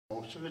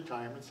most of the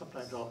time, and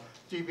sometimes I'll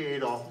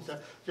deviate off.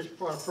 Just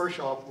first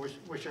off,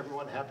 wish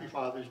everyone Happy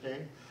Father's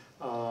Day.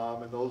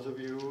 And those of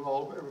you,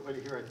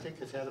 everybody here, I think,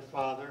 has had a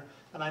father.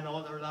 And I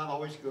know they're not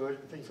always good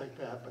and things like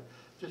that, but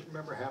just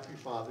remember Happy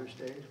Father's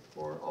Day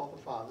for all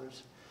the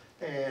fathers.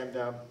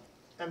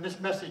 And this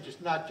message is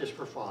not just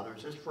for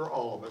fathers, it's for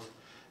all of us.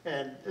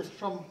 And it's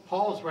from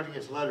Paul's writing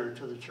his letter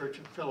to the church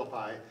in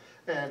Philippi.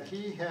 And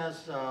he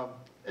has,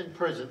 in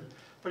prison,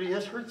 but he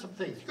has heard some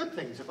things, good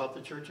things about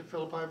the church in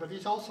Philippi, but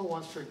he also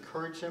wants to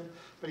encourage them,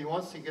 but he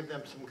wants to give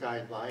them some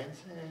guidelines.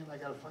 And I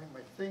got to find my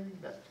thing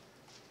that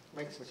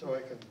makes it so I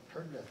can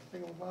turn that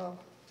thing about.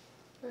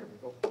 There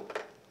we go.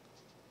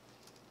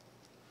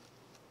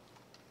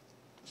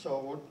 So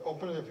we'll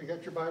open it, if you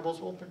got your Bibles,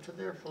 open to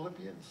there,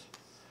 Philippians.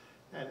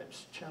 And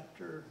it's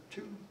chapter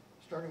 2,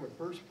 starting with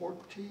verse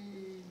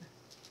 14.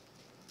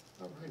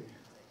 All right.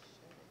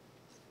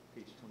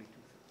 Page 22.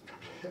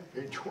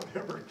 Page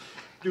whatever.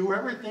 Do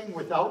everything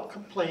without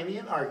complaining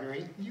and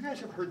arguing. You guys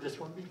have heard this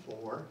one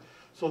before.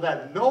 So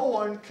that no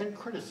one can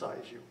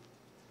criticize you.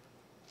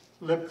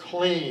 Live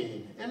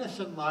clean,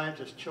 innocent lives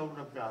as children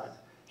of God,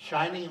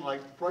 shining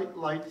like bright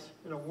lights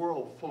in a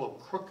world full of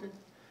crooked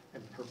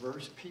and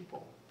perverse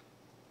people.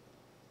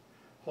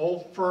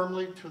 Hold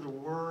firmly to the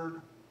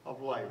word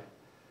of life,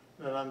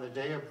 that on the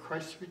day of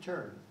Christ's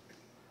return,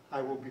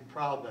 I will be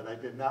proud that I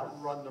did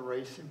not run the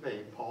race in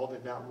vain. Paul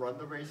did not run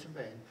the race in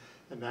vain,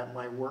 and that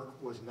my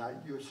work was not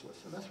useless.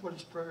 And that's what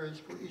his prayer is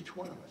for each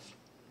one of us.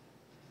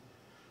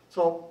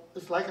 So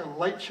it's like a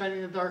light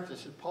shining in the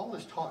darkness, and Paul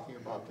is talking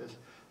about this.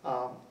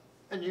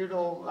 And you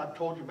know, I've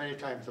told you many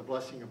times the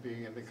blessing of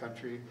being in the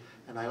country,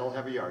 and I don't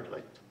have a yard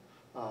light.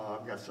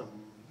 I've got some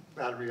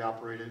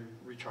battery-operated,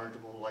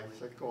 rechargeable lights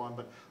that go on,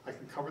 but I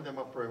can cover them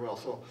up very well.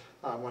 So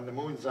when the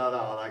moon's not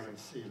out, I can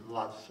see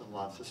lots and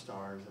lots of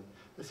stars. And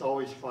it's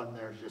always fun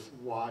there to just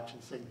watch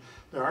and sing.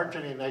 There aren't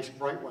any nice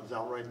bright ones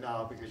out right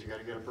now because you got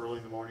to get up early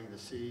in the morning to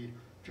see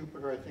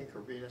Jupiter, I think,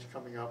 or Venus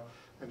coming up,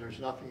 and there's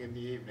nothing in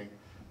the evening.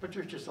 But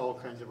there's just all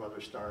kinds of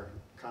other star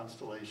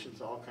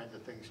constellations, all kinds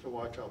of things to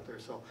watch out there.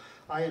 So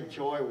I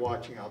enjoy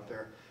watching out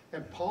there.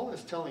 And Paul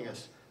is telling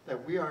us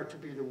that we are to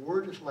be, the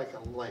word is like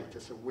a light,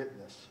 it's a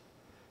witness.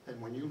 And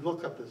when you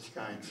look up at the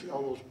sky and see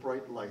all those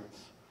bright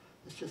lights,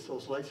 it's just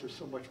those lights are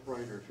so much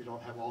brighter if you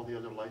don't have all the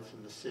other lights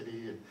in the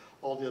city and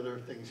all the other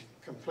things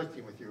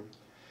conflicting with you.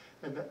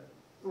 And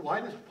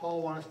why does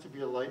Paul want us to be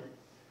a light?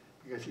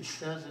 Because he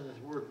says in his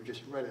word, we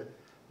just read it,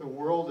 the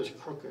world is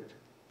crooked,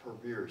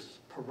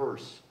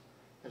 perverse.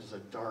 It is a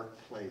dark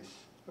place.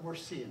 And we're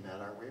seeing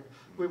that, aren't we?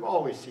 We've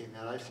always seen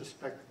that. I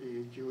suspect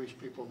the Jewish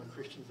people and the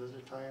Christians at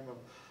the time of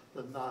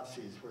the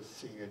Nazis were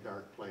seeing a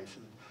dark place.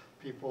 And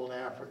people in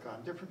Africa,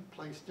 in different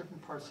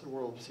parts of the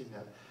world have seen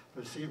that.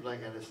 But it seems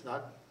like, and it's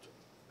not,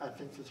 I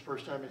think it's the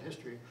first time in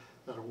history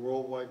that a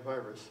worldwide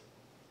virus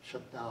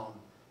shut down,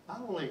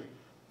 not only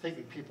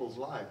taking people's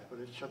lives, but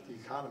it shut the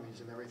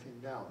economies and everything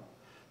down.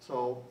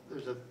 So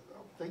there's a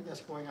thing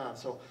that's going on.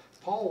 So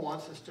Paul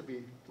wants us to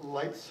be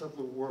lights of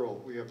the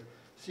world. We have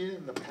seen it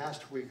in the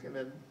past week, and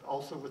then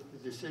also with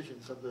the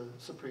decisions of the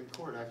Supreme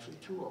Court, actually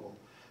 2 of them,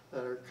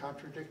 that are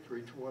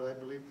contradictory to what I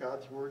believe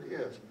God's word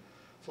is.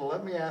 So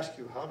let me ask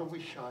you, how do we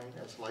shine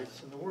as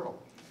lights in the world?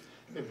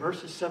 In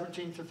verses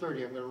 17 to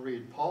 30, I'm going to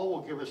read. Paul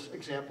will give us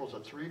examples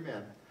of 3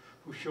 men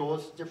who show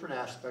us different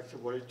aspects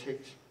of what it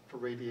takes to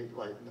radiate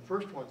light. And the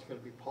first one's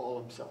going to be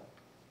Paul himself.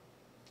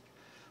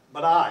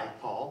 But I,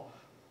 Paul,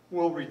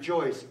 will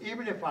rejoice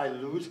even if I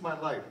lose my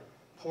life,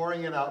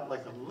 pouring it out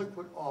like a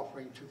liquid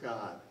offering to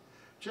God,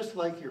 just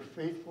like your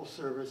faithful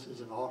service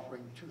is an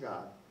offering to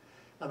God.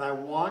 And I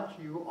want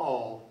you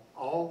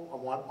I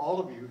want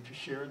all of you to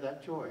share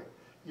that joy.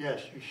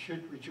 Yes, you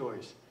should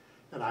rejoice,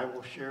 and I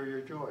will share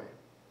your joy.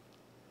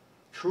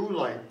 True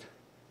light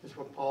is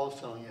what Paul is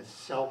telling us,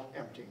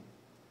 self-emptying.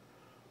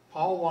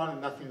 Paul wanted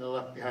nothing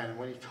left behind, and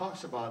when he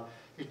talks about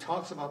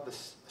the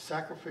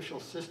sacrificial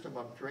system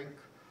of drink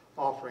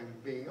offering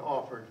being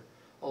offered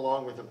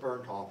along with the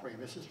burnt offering.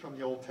 This is from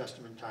the Old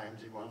Testament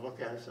times. You want to look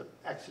at it, it's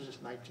Exodus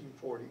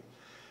 19:40.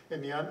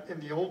 In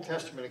the Old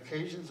Testament,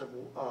 occasions of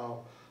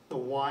the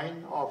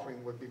wine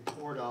offering would be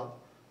poured out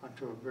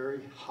onto a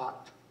very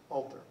hot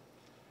altar.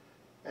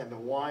 And the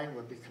wine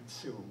would be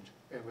consumed.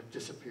 It would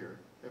disappear.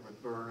 It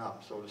would burn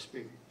up, so to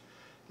speak.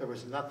 There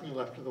was nothing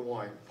left of the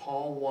wine.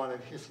 Paul wanted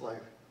his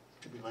life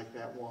to be like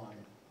that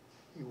wine.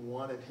 He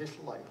wanted his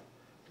life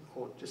to,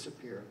 quote,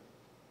 disappear.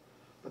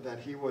 But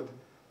that there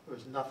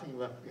was nothing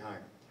left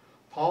behind.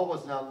 Paul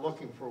was not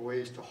looking for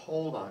ways to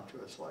hold on to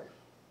his life,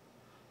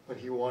 but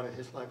he wanted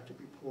his life to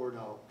be poured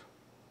out.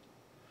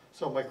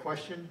 So my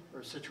question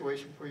or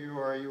situation for you,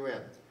 are you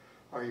in?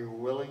 Are you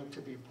willing to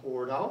be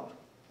poured out,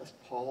 as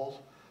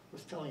Paul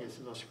was telling us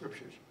in those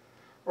scriptures?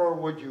 Or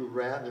would you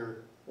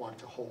rather want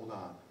to hold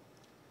on?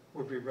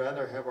 Would we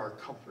rather have our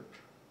comfort,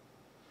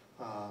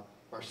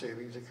 our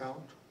savings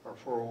account, our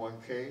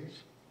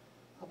 401ks?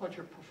 How about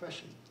your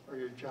profession or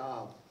your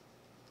job,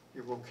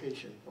 your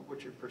vocation of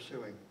what you're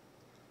pursuing?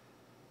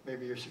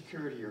 Maybe your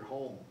security, your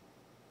home,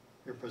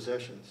 your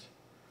possessions.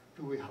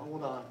 Do we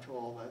hold on to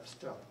all that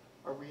stuff?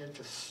 Are we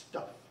into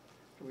stuff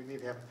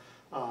need to have,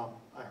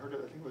 I heard it,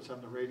 I think it was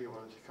on the radio when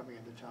I was coming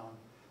into town.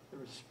 There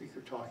was a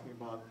speaker talking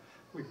about,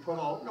 we put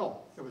all, no,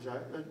 it was,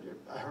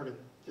 I heard it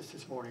just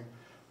this morning.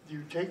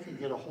 You take and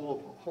get a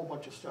whole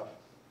bunch of stuff,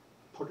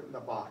 put it in a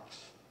box,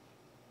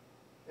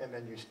 and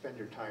then you spend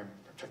your time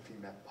protecting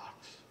that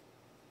box.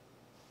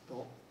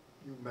 Don't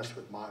you mess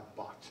with my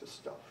box of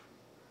stuff.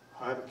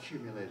 I've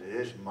accumulated, it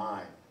is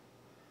mine.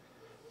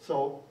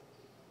 So,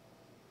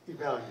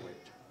 evaluate.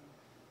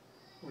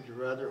 Would you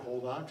rather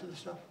hold on to the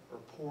stuff or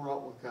pour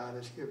out what God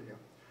has given you?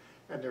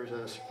 And there's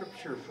a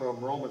scripture from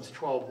Romans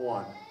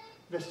 12:1.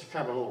 This is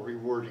kind of a little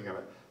rewording of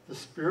it. The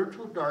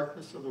spiritual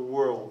darkness of the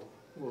world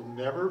will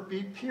never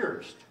be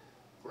pierced,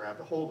 grab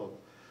a hold of,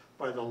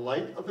 by the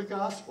light of the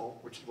gospel,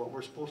 which is what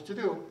we're supposed to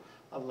do,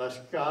 unless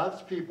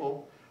God's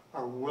people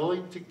are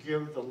willing to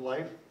give the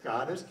life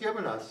God has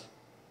given us,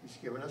 He's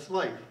given us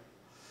life,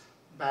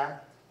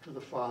 back to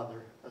the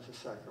Father as a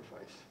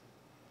sacrifice.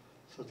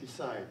 So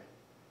decide,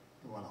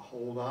 you want to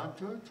hold on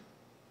to it,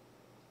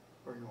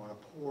 or you want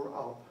to pour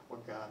out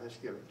what God has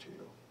given to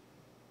you.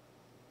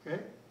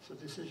 Okay? It's a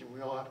decision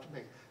we all have to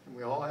make. And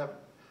we all have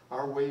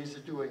our ways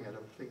of doing it,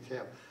 of things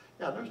have.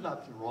 Yeah, there's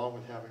nothing wrong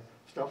with having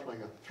stuff like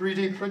a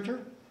 3D printer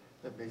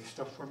that makes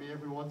stuff for me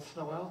every once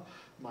in a while.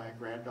 My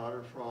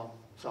granddaughter from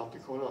South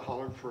Dakota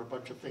hollered for a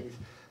bunch of things.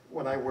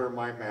 When I wear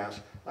my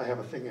mask, I have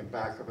a thing in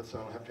back of it so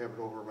I don't have to have it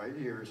over my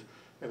ears,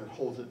 and it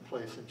holds it in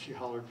place. And she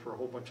hollered for a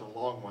whole bunch of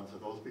long ones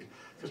of those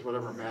because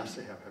whatever masks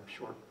they have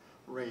short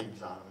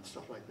reins on them and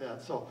stuff like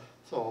that. So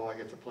I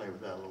get to play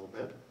with that a little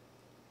bit.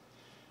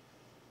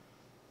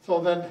 So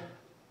then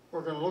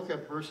we're going to look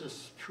at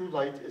verses, true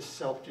light is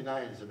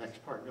self-denying is the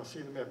next part. And you'll see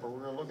in a minute, but we're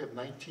going to look at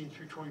 19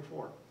 through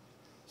 24.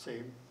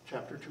 Same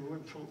chapter 2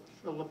 in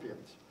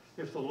Philippians.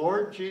 If the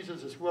Lord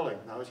Jesus is willing,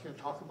 now he's going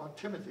to talk about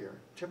Timothy here.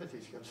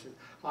 Timothy's going to say,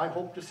 I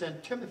hope to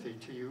send Timothy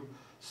to you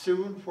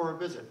soon for a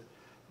visit.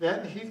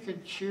 Then he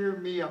can cheer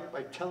me up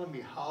by telling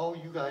me how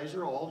you guys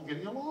are all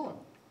getting along.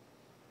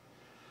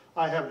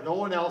 I have no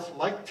one else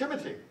like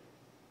Timothy.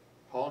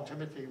 Paul and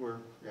Timothy were,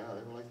 they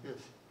were like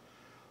this.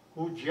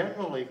 Who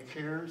genuinely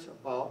cares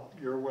about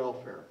your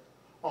welfare.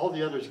 All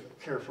the others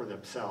care for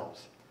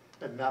themselves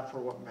and not for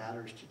what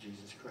matters to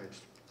Jesus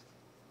Christ.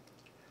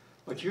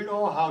 But you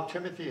know how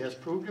Timothy has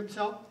proved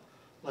himself?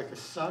 Like a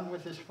son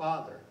with his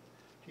father.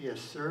 He has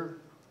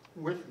served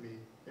with me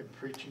in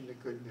preaching the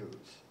good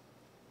news.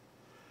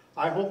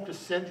 I hope to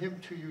send him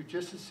to you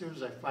just as soon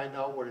as I find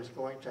out what is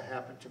going to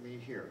happen to me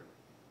here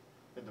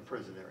in the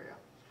prison area.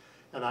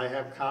 And I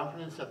have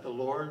confidence that the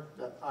Lord,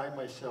 that I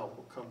myself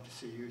will come to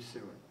see you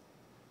soon.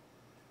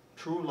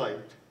 True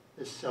light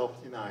is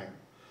self-denying.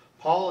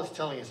 Paul is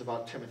telling us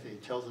about Timothy. He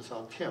tells us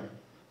how Tim,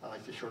 I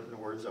like to shorten the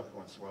words up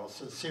once in a while,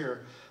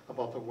 sincere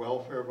about the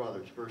welfare of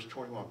others. Verse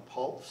 21,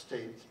 Paul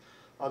states,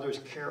 others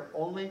care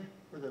only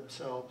for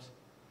themselves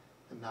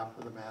and not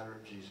for the matter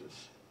of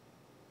Jesus.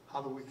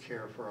 How do we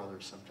care for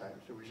others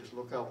sometimes? Do we just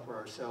look out for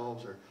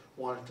ourselves or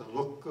want it to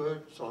look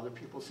good so other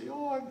people see,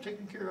 oh, I'm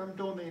taking care, I'm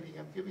donating,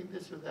 I'm giving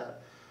this or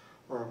that?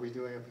 Or are we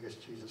doing it because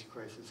Jesus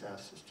Christ has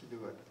asked us to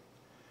do it?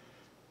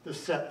 The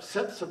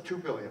sets of 2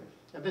 billion,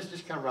 and this is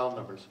just kind of round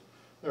numbers.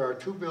 There are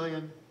 2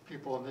 billion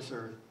people on this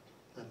earth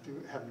that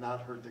have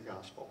not heard the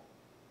gospel.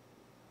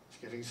 It's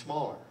getting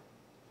smaller,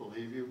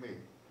 believe you me.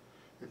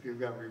 If you've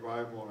got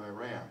revival in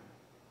Iran,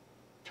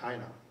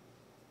 China,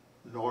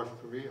 North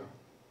Korea,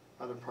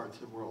 other parts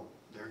of the world,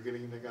 they're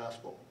getting the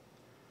gospel.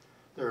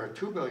 There are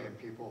 2 billion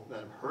people that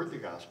have heard the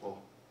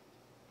gospel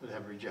that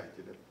have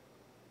rejected it.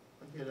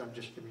 Again, I'm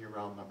just giving you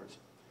round numbers.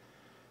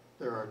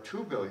 There are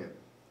 2 billion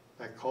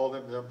that call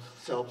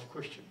themselves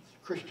Christians.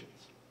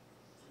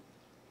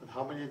 But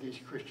how many of these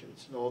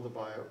Christians know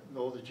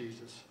the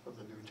Jesus of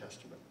the New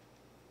Testament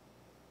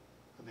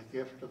and the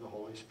gift of the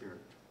Holy Spirit?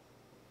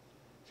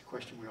 It's a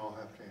question we all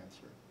have to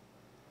answer.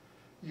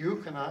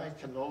 You and I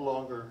can no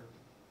longer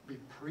be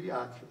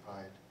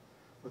preoccupied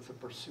with the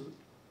pursuit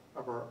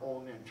of our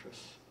own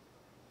interests,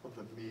 of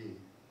the me.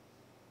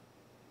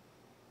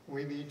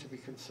 We need to be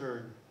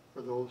concerned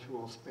for those who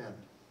will spend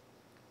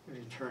an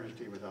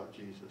eternity without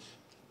Jesus.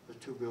 The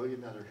 2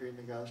 billion that are hearing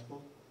the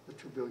gospel, the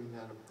 2 billion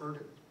that have heard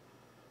it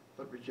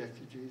but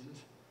rejected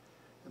Jesus,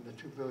 and the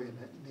 2 billion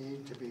that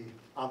need to be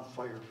on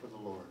fire for the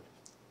Lord.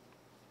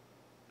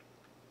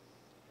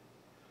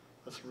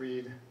 Let's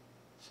read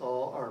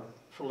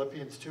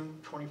Philippians 2,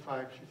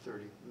 25 through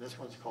 30. And this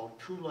one's called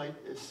True Light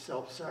is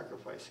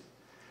Self-Sacrificing.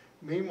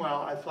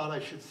 Meanwhile, I thought I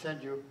should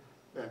send you,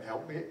 then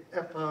help me,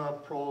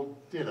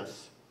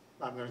 Epaphroditus.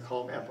 I'm going to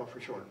call him Epa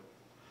for short.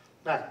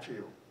 Back to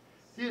you.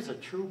 He is a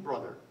true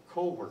brother,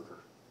 co-worker,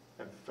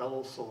 and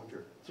fellow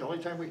soldier. The only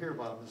time we hear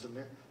about him is in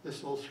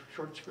this little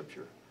short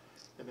scripture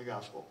in the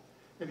gospel.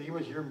 And he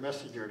was your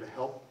messenger to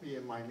help me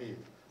in my need.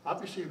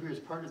 Obviously, he was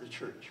part of the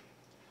church.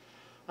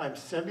 I'm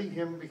sending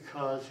him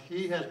because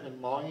he has been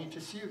longing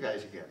to see you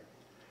guys again.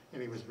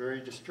 And he was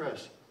very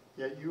distressed.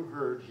 Yet you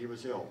heard he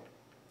was ill.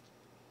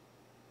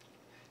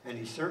 And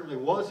he certainly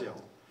was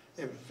ill.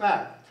 In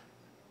fact,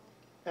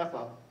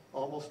 Epa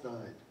almost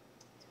died.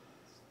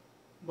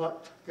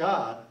 But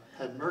God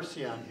had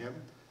mercy on him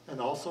and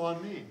also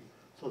on me,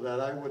 so that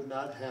I would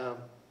not have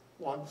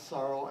one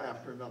sorrow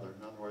after another.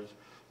 In other words,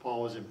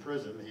 Paul was in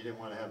prison. He didn't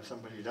want to have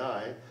somebody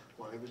die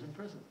while he was in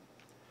prison.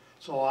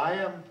 So I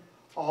am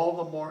all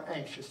the more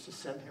anxious to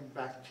send him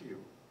back to you,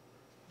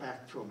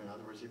 back to him. In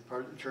other words, he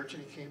part of the church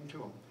and he came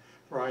to him.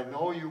 For I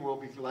know you will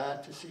be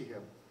glad to see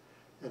him,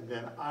 and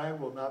then I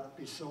will not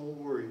be so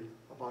worried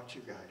about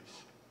you guys.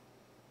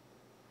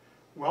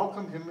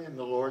 Welcome him in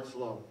the Lord's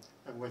love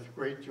and with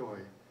great joy,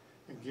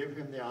 and give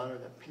him the honor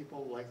that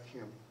people like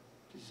him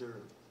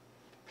deserve.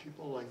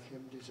 People like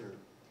him deserve.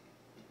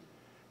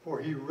 For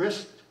he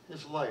risked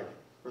his life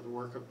for the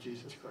work of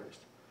Jesus Christ,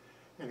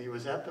 and he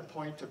was at the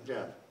point of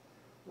death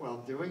while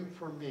doing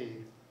for me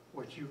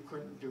what you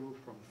couldn't do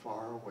from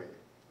far away.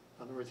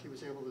 In other words, he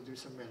was able to do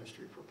some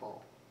ministry for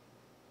Paul.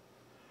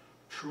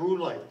 True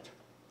light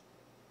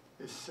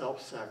is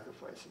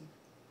self-sacrificing.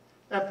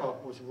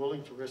 Eppa was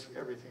willing to risk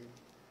everything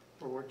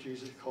for what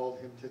Jesus called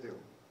him to do.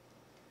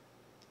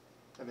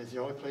 And it's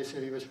the only place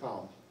that he was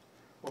found.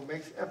 What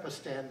makes Eppa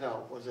stand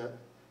out was that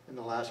in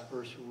the last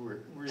verse we were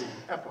reading,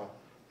 Eppa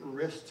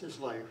risked his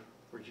life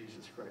for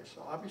Jesus Christ.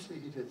 So obviously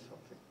he did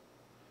something.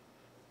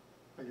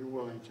 Are you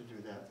willing to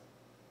do that?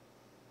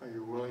 Are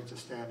you willing to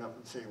stand up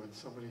and say when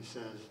somebody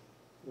says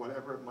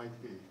whatever it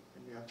might be,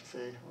 and you have to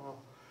say, oh,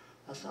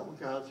 that's not what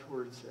God's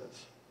word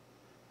says.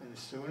 And as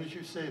soon as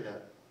you say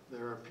that,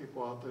 there are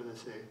people out there that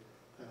say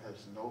that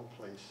has no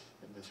place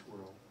in this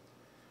world,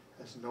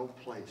 has no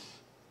place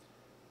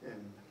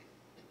in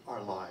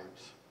our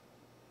lives.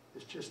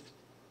 It's just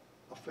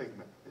a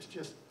figment. It's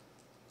just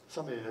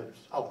somebody that's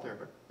out there,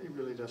 but he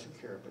really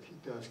doesn't care, but he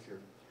does care.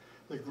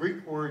 The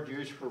Greek word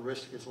used for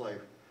risk his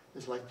life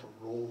is like to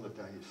roll the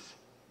dice.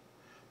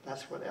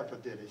 That's what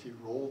Eppa did, is he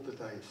rolled the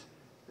dice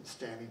in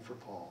standing for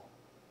Paul.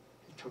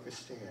 He took a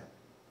stand.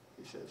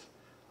 He says,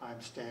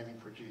 I'm standing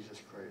for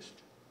Jesus Christ.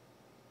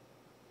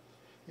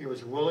 He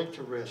was willing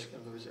to risk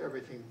and lose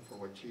everything for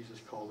what Jesus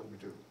called him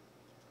to do.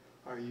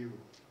 Are you,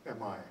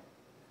 am I,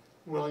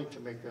 willing to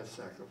make that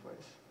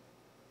sacrifice?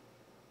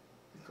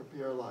 It could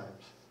be our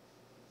lives.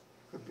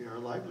 It could be our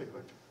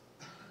livelihood.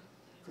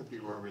 It could be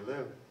where we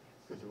live,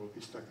 because we'll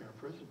be stuck in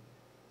a prison,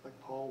 like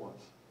Paul was.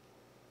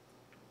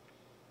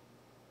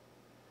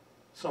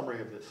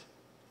 Summary of this.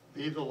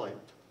 Be the light.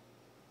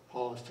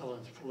 Paul is telling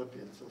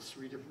Philippians those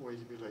 3 different ways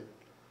to be light.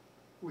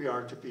 We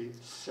are to be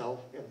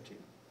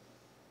self-emptying.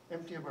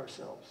 Empty of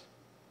ourselves.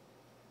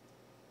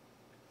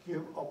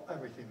 Give up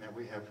everything that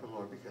we have for the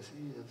Lord, because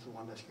he is the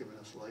one that's given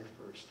us life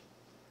first.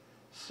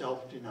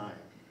 Self-denying.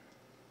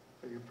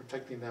 Are you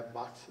protecting that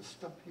box of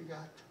stuff you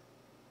got?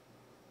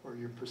 Or are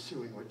you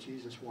pursuing what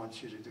Jesus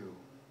wants you to do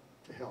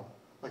to help?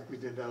 Like we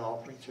did that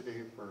offering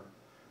today for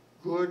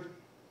Good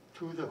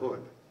to the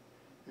Hood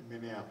in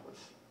Minneapolis.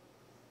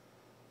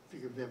 To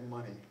give them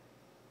money.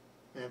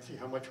 Nancy,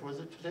 how much was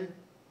it today?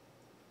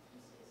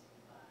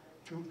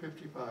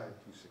 $255.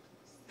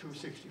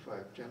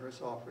 $265.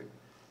 Generous offering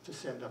to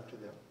send up to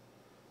them.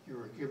 You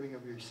are giving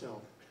of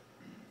yourself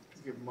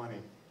to give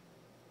money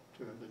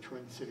to the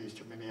Twin Cities,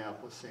 to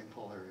Minneapolis, St.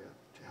 Paul area,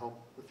 to help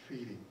with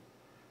feeding.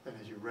 And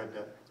as you read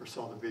that or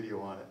saw the video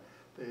on it,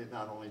 they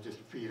not only just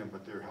feed them,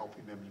 but they're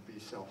helping them to be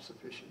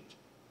self-sufficient.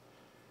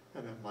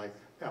 And then like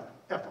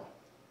Eppa,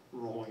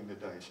 rolling the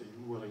dice. Are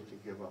you willing to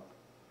give up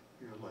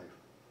your life?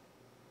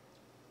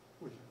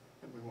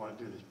 And we want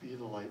to do this. Be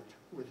the light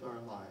with our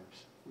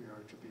lives. We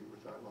are to be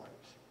with our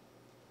lives.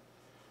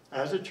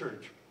 As a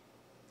church,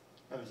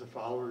 and as a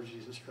follower of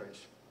Jesus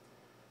Christ,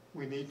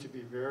 we need to be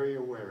very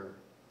aware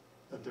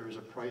that there is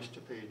a price to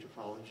pay to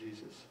follow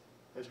Jesus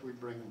as we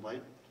bring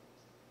light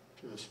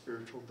to the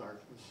spiritual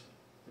darkness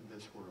in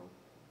this world.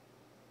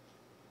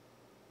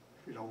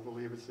 If you don't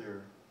believe it's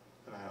there,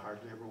 then I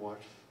hardly ever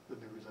watch the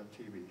news on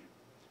TV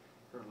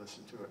or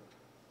listen to it.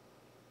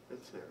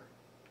 It's there.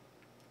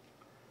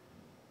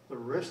 The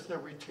risk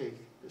that we take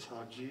is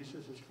how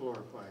Jesus is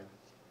glorified,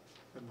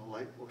 and the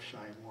light will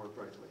shine more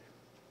brightly.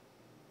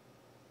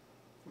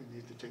 We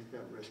need to take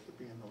that risk of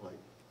being the light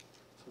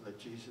so that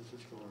Jesus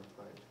is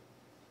glorified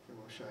and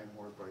will shine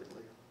more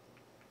brightly.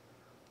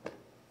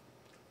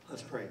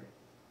 Let's pray.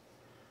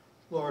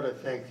 Lord, I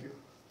thank you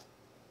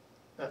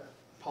that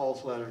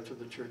Paul's letter to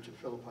the church of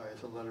Philippi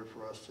is a letter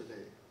for us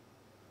today.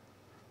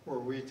 Were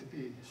we to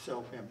be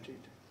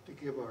self-emptied, to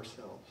give of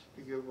ourselves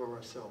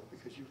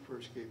because you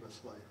first gave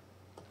us life.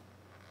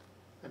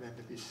 And then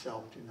to be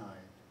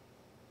self-denying.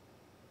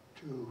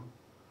 To,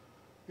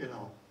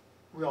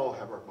 we all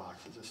have our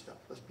boxes of stuff,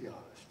 let's be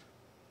honest.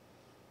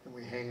 And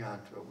we hang on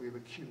to it. We've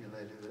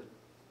accumulated it.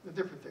 The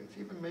different things,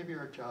 even maybe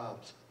our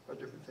jobs are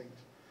different things.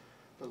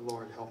 But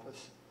Lord, help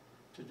us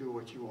to do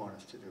what you want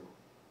us to do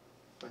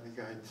by the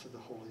guidance of the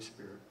Holy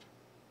Spirit.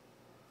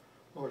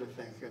 Lord,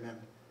 I thank you. And then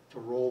to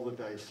roll the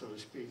dice, so to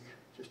speak,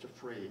 just a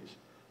phrase,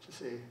 to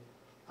say,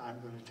 I'm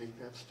going to take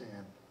that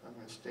stand. I'm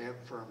going to stand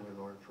firmly,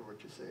 Lord, for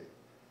what you say.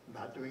 I'm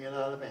not doing it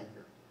out of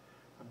anger.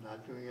 I'm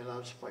not doing it out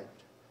of spite.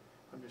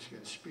 I'm just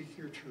going to speak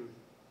your truth.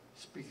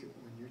 Speak it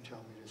when you tell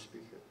me to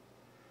speak it.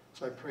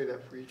 So I pray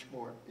that for each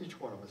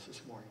one of us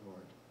this morning,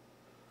 Lord,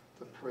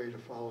 to pray to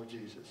follow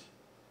Jesus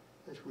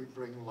as we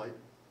bring light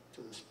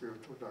to the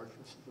spiritual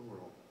darkness of the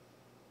world.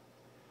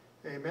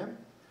 Amen?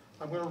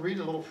 I'm going to read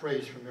a little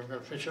phrase from you. I'm going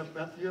to finish up.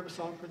 Beth, do you have a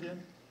song for the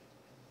end?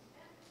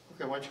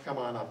 Okay, why don't you come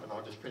on up and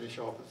I'll just finish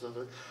off with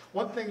other.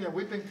 One thing that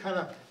we've been kind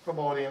of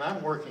promoting, and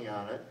I'm working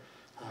on it,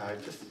 I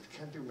just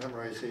can't do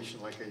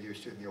memorization like I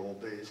used to in the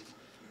old days.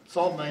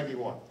 Psalm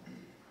 91.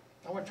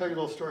 I want to tell you a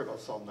little story about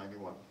Psalm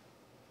 91.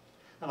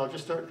 And I'll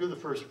just do the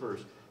first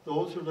verse.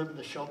 Those who live in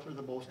the shelter of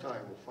the Most High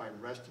will find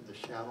rest in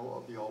the shadow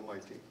of the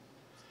Almighty.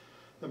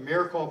 The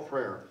miracle of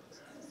prayer.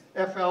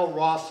 F.L.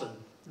 Rawson,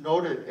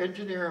 noted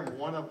engineer and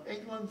one of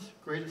England's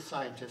greatest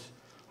scientists,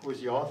 who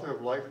is the author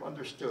of Life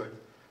Understood,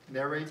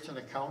 narrates an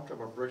account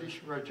of a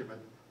British regiment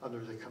under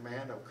the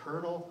command of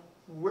Colonel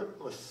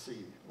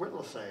Whittlesey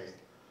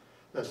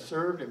that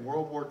served in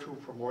World War II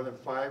for more than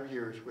 5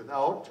 years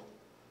without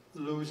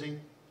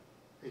losing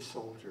a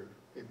soldier,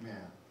 a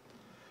man.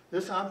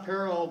 This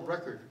unparalleled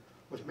record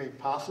was made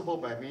possible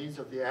by means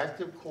of the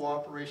active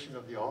cooperation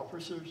of the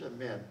officers and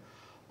men,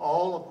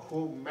 all of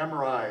whom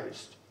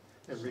memorized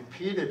and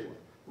repeated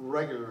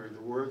regularly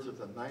the words of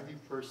the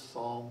 91st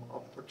Psalm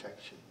of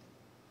Protection.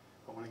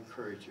 I want to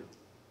encourage you.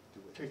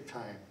 Take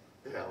time.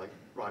 Yeah, like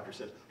Roger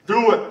said,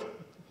 do it!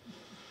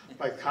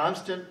 By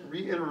constant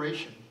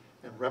reiteration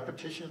and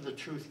repetition of the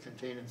truth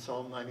contained in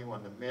Psalm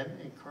 91, the men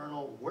in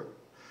Colonel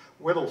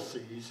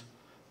Whittlesey's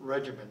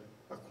regiment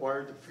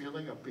acquired the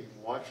feeling of being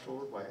watched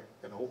over by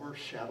an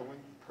overshadowing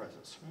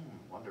presence.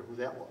 Wonder who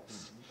that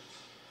was.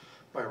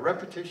 By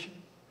repetition,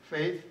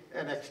 faith,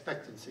 and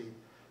expectancy,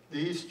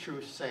 these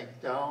truths sank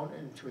down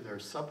into their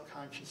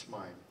subconscious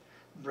mind,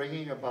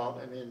 bringing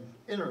about an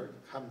inner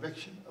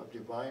conviction of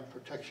divine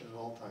protection at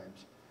all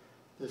times.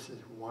 This is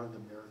one of the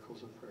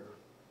miracles of prayer.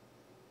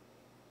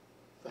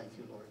 Thank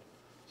you, Lord.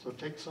 So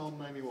take Psalm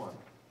 91,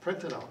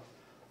 print it out,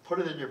 put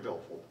it in your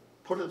billfold,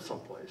 put it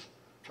someplace,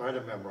 try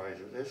to memorize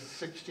it. It's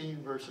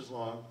 16 verses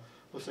long.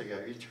 Looks like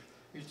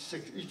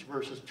each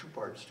verse has 2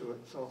 parts to it,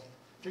 so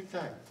take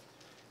time.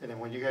 And then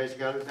when you guys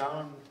got it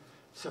down,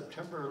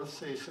 September, let's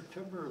say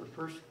September, the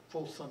first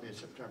full Sunday in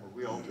September,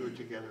 we all do it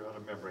together out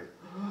of memory.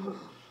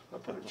 I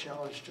put a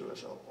challenge to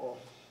us.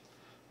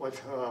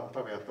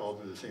 Probably have to all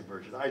do the same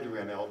version. I do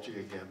NLG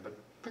again, but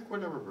pick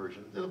whatever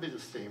version. It'll be the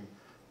same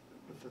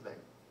with the thing.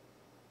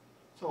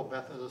 So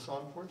Beth has a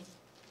song for us.